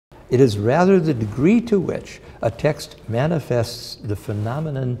It is rather the degree to which a text manifests the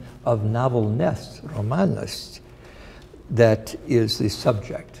phenomenon of novelness, romanness, that is the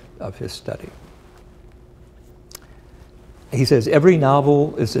subject of his study. He says, every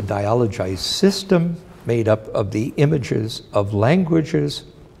novel is a dialogized system made up of the images of languages,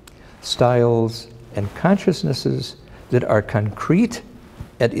 styles, and consciousnesses that are concrete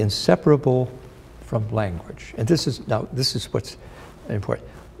and inseparable from language. And this is what's important.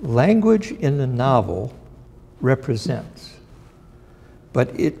 Language in the novel represents, but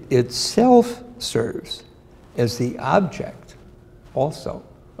it itself serves as the object also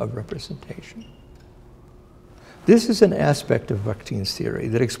of representation. This is an aspect of Bakhtin's theory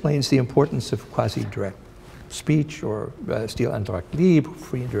that explains the importance of quasi-direct speech, or style indirect libre,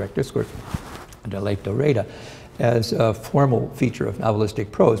 free and direct discourse, dialecto reda, as a formal feature of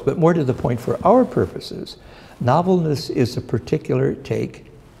novelistic prose. But more to the point, for our purposes, novelness is a particular take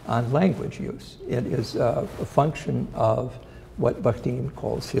on language use. It is a function of what Bakhtin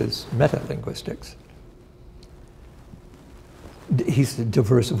calls his metalinguistics. These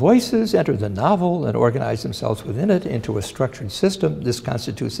diverse voices enter the novel and organize themselves within it into a structured system. This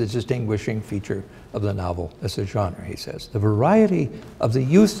constitutes a distinguishing feature of the novel as a genre, he says. The variety of the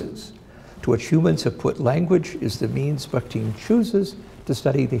uses to which humans have put language is the means Bakhtin chooses to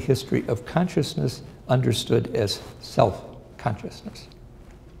study the history of consciousness understood as self-consciousness.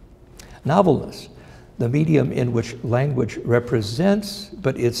 Novelness, the medium in which language represents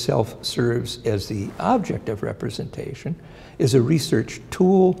but itself serves as the object of representation, is a research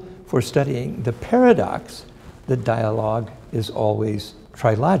tool for studying the paradox that dialogue is always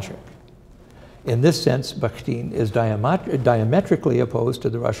trilogic. In this sense, Bakhtin is diametrically opposed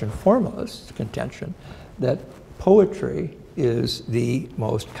to the Russian formalist's contention that poetry is the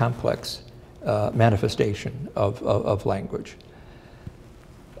most complex manifestation of language.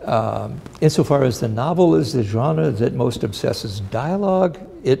 Insofar as the novel is the genre that most obsesses dialogue,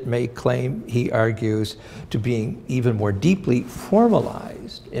 it may claim, he argues, to being even more deeply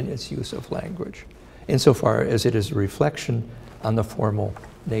formalized in its use of language, insofar as it is a reflection on the formal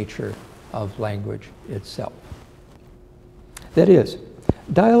nature of language itself. That is,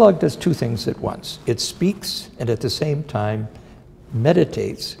 dialogue does two things at once. It speaks and at the same time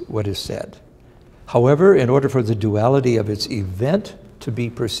meditates what is said. However, in order for the duality of its event to be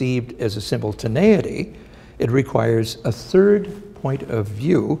perceived as a simultaneity, it requires a third point of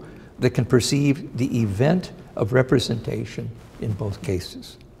view that can perceive the event of representation in both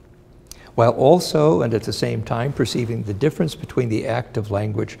cases, while also and at the same time perceiving the difference between the act of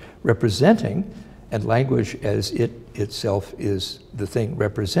language representing and language as it itself is the thing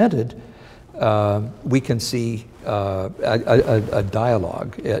represented. We can see a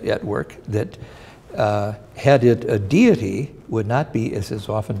dialogue at work that, had it a deity, would not be, as has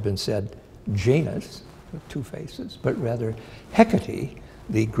often been said, Janus, with two faces, but rather Hecate,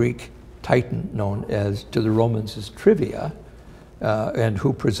 the Greek titan known as, to the Romans, as Trivia, and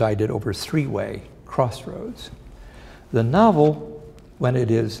who presided over three-way crossroads. The novel, when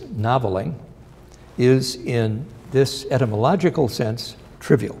it is noveling, is in this etymological sense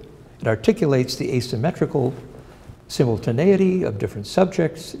trivial. It articulates the asymmetrical simultaneity of different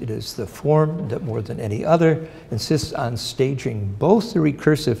subjects. It is the form that, more than any other, insists on staging both the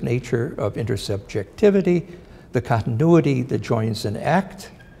recursive nature of intersubjectivity, the continuity that joins an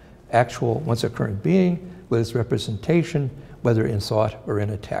act, actual once occurrent being, with its representation, whether in thought or in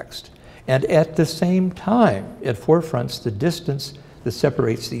a text. And at the same time, it forefronts the distance that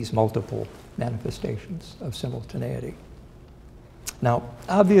separates these multiple manifestations of simultaneity. Now,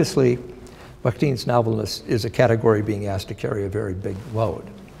 obviously, Bakhtin's novelness is a category being asked to carry a very big load.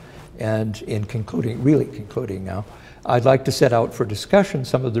 And in concluding, really concluding now, I'd like to set out for discussion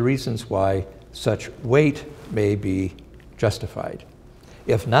some of the reasons why such weight may be justified.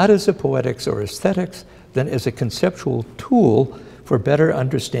 If not as a poetics or aesthetics, then as a conceptual tool for better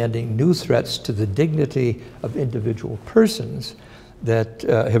understanding new threats to the dignity of individual persons that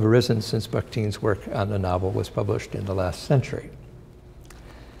have arisen since Bakhtin's work on the novel was published in the last century.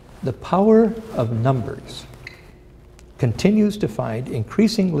 The power of numbers continues to find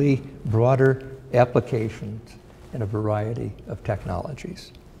increasingly broader applications in a variety of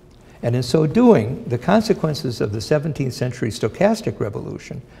technologies. And in so doing, the consequences of the 17th century stochastic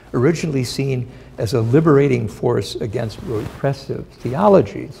revolution, originally seen as a liberating force against repressive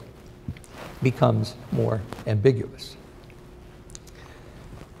theologies, becomes more ambiguous.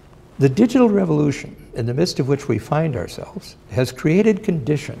 The digital revolution, in the midst of which we find ourselves, has created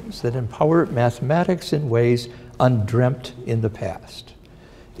conditions that empower mathematics in ways undreamt in the past.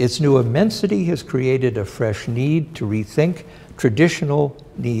 Its new immensity has created a fresh need to rethink traditional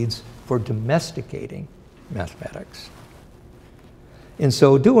needs for domesticating mathematics. In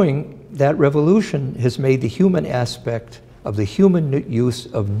so doing, that revolution has made the human aspect of the human use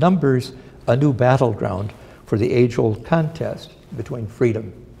of numbers a new battleground for the age-old contest between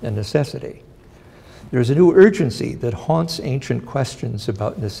freedom and necessity. There's a new urgency that haunts ancient questions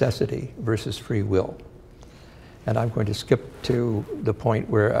about necessity versus free will. And I'm going to skip to the point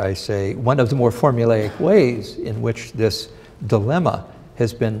where I say one of the more formulaic ways in which this dilemma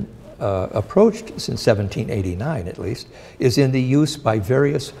has been approached since 1789 at least, is in the use by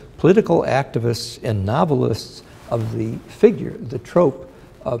various political activists and novelists of the figure, the trope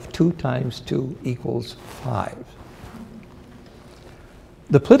of 2 times 2 equals 5.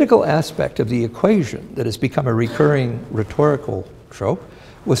 The political aspect of the equation that has become a recurring rhetorical trope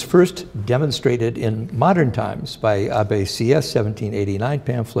was first demonstrated in modern times by Abbé C.S. 1789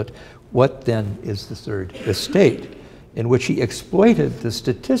 pamphlet, What Then is the Third Estate?, in which he exploited the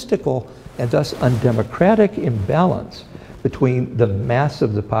statistical and thus undemocratic imbalance between the mass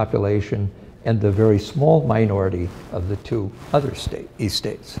of the population and the very small minority of the 2 other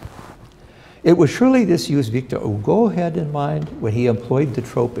estates. It was surely this use Victor Hugo had in mind when he employed the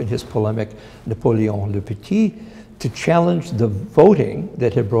trope in his polemic Napoleon le Petit to challenge the voting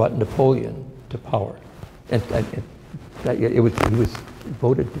that had brought Napoleon to power. And he was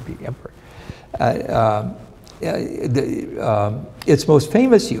voted to be emperor. Its most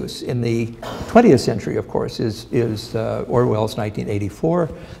famous use in the 20th century, of course, is Orwell's 1984,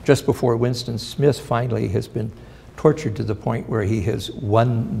 just before Winston Smith finally has been tortured to the point where he has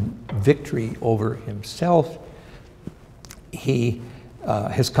won victory over himself. He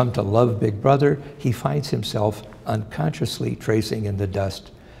has come to love Big Brother. He finds himself unconsciously tracing in the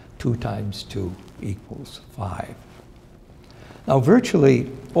dust 2 times 2 equals 5. Now,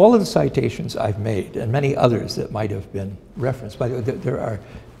 virtually all of the citations I've made, and many others that might have been referenced, by the way, there are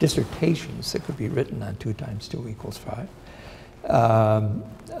dissertations that could be written on 2 times 2 equals 5.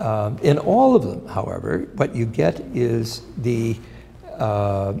 In all of them, however, what you get is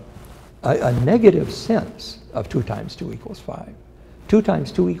a negative sense of 2 times 2 equals 5. 2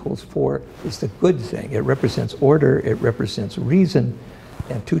 times 2 equals 4 is the good thing. It represents order, it represents reason,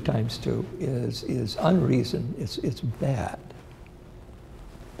 and 2 times 2 is unreason, it's bad.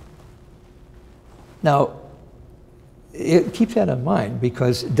 Now, keep that in mind,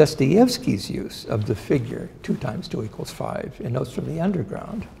 because Dostoevsky's use of the figure 2 times 2 equals 5 in Notes from the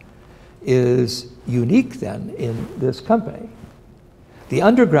Underground is unique then in this company. The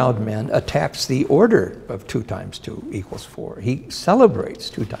underground man attacks the order of 2 times 2 equals 4. He celebrates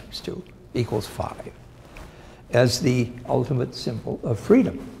 2 times 2 equals 5 as the ultimate symbol of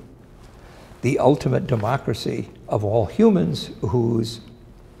freedom, the ultimate democracy of all humans whose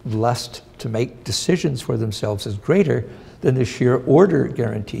lust to make decisions for themselves is greater than the sheer order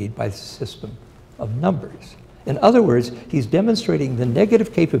guaranteed by the system of numbers. In other words, he's demonstrating the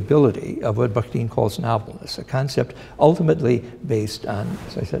negative capability of what Bakhtin calls novelness, a concept ultimately based on,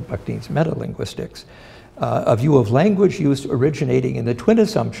 as I said, Bakhtin's metalinguistics, a view of language use originating in the twin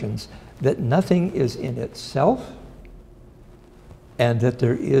assumptions that nothing is in itself and that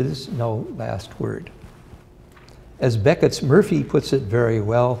there is no last word. As Beckett's Murphy puts it very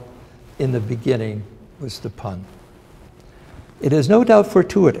well, in the beginning was the pun. It is no doubt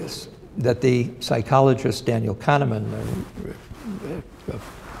fortuitous that the psychologist Daniel Kahneman,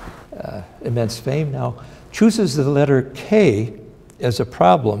 of immense fame now, chooses the letter K as a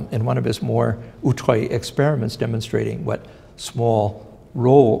problem in one of his more outre experiments demonstrating what small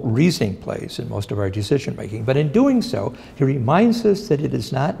role reasoning plays in most of our decision making. But in doing so, he reminds us that it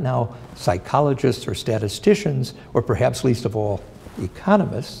is not now psychologists or statisticians, or perhaps least of all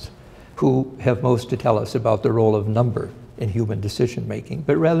economists, who have most to tell us about the role of number in human decision making,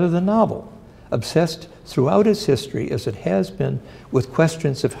 but rather the novel, obsessed throughout its history as it has been with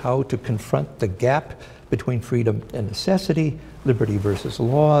questions of how to confront the gap between freedom and necessity, liberty versus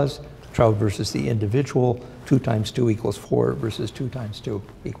laws, Trout versus the individual, 2 times 2 equals 4 versus 2 times 2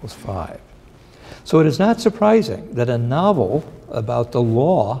 equals 5. So it is not surprising that a novel about the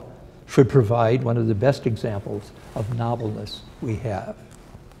law should provide one of the best examples of novelness we have.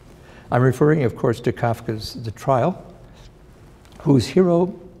 I'm referring, of course, to Kafka's The Trial, whose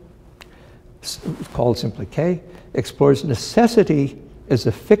hero, called simply K, explores necessity as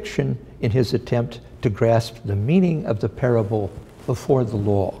a fiction in his attempt to grasp the meaning of the parable before the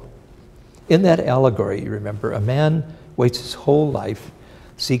law. In that allegory, you remember, a man waits his whole life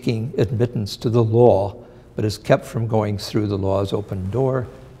seeking admittance to the law, but is kept from going through the law's open door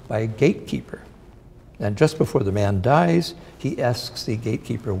by a gatekeeper. And just before the man dies, he asks the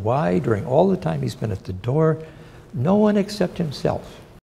gatekeeper why, during all the time he's been at the door, no one except himself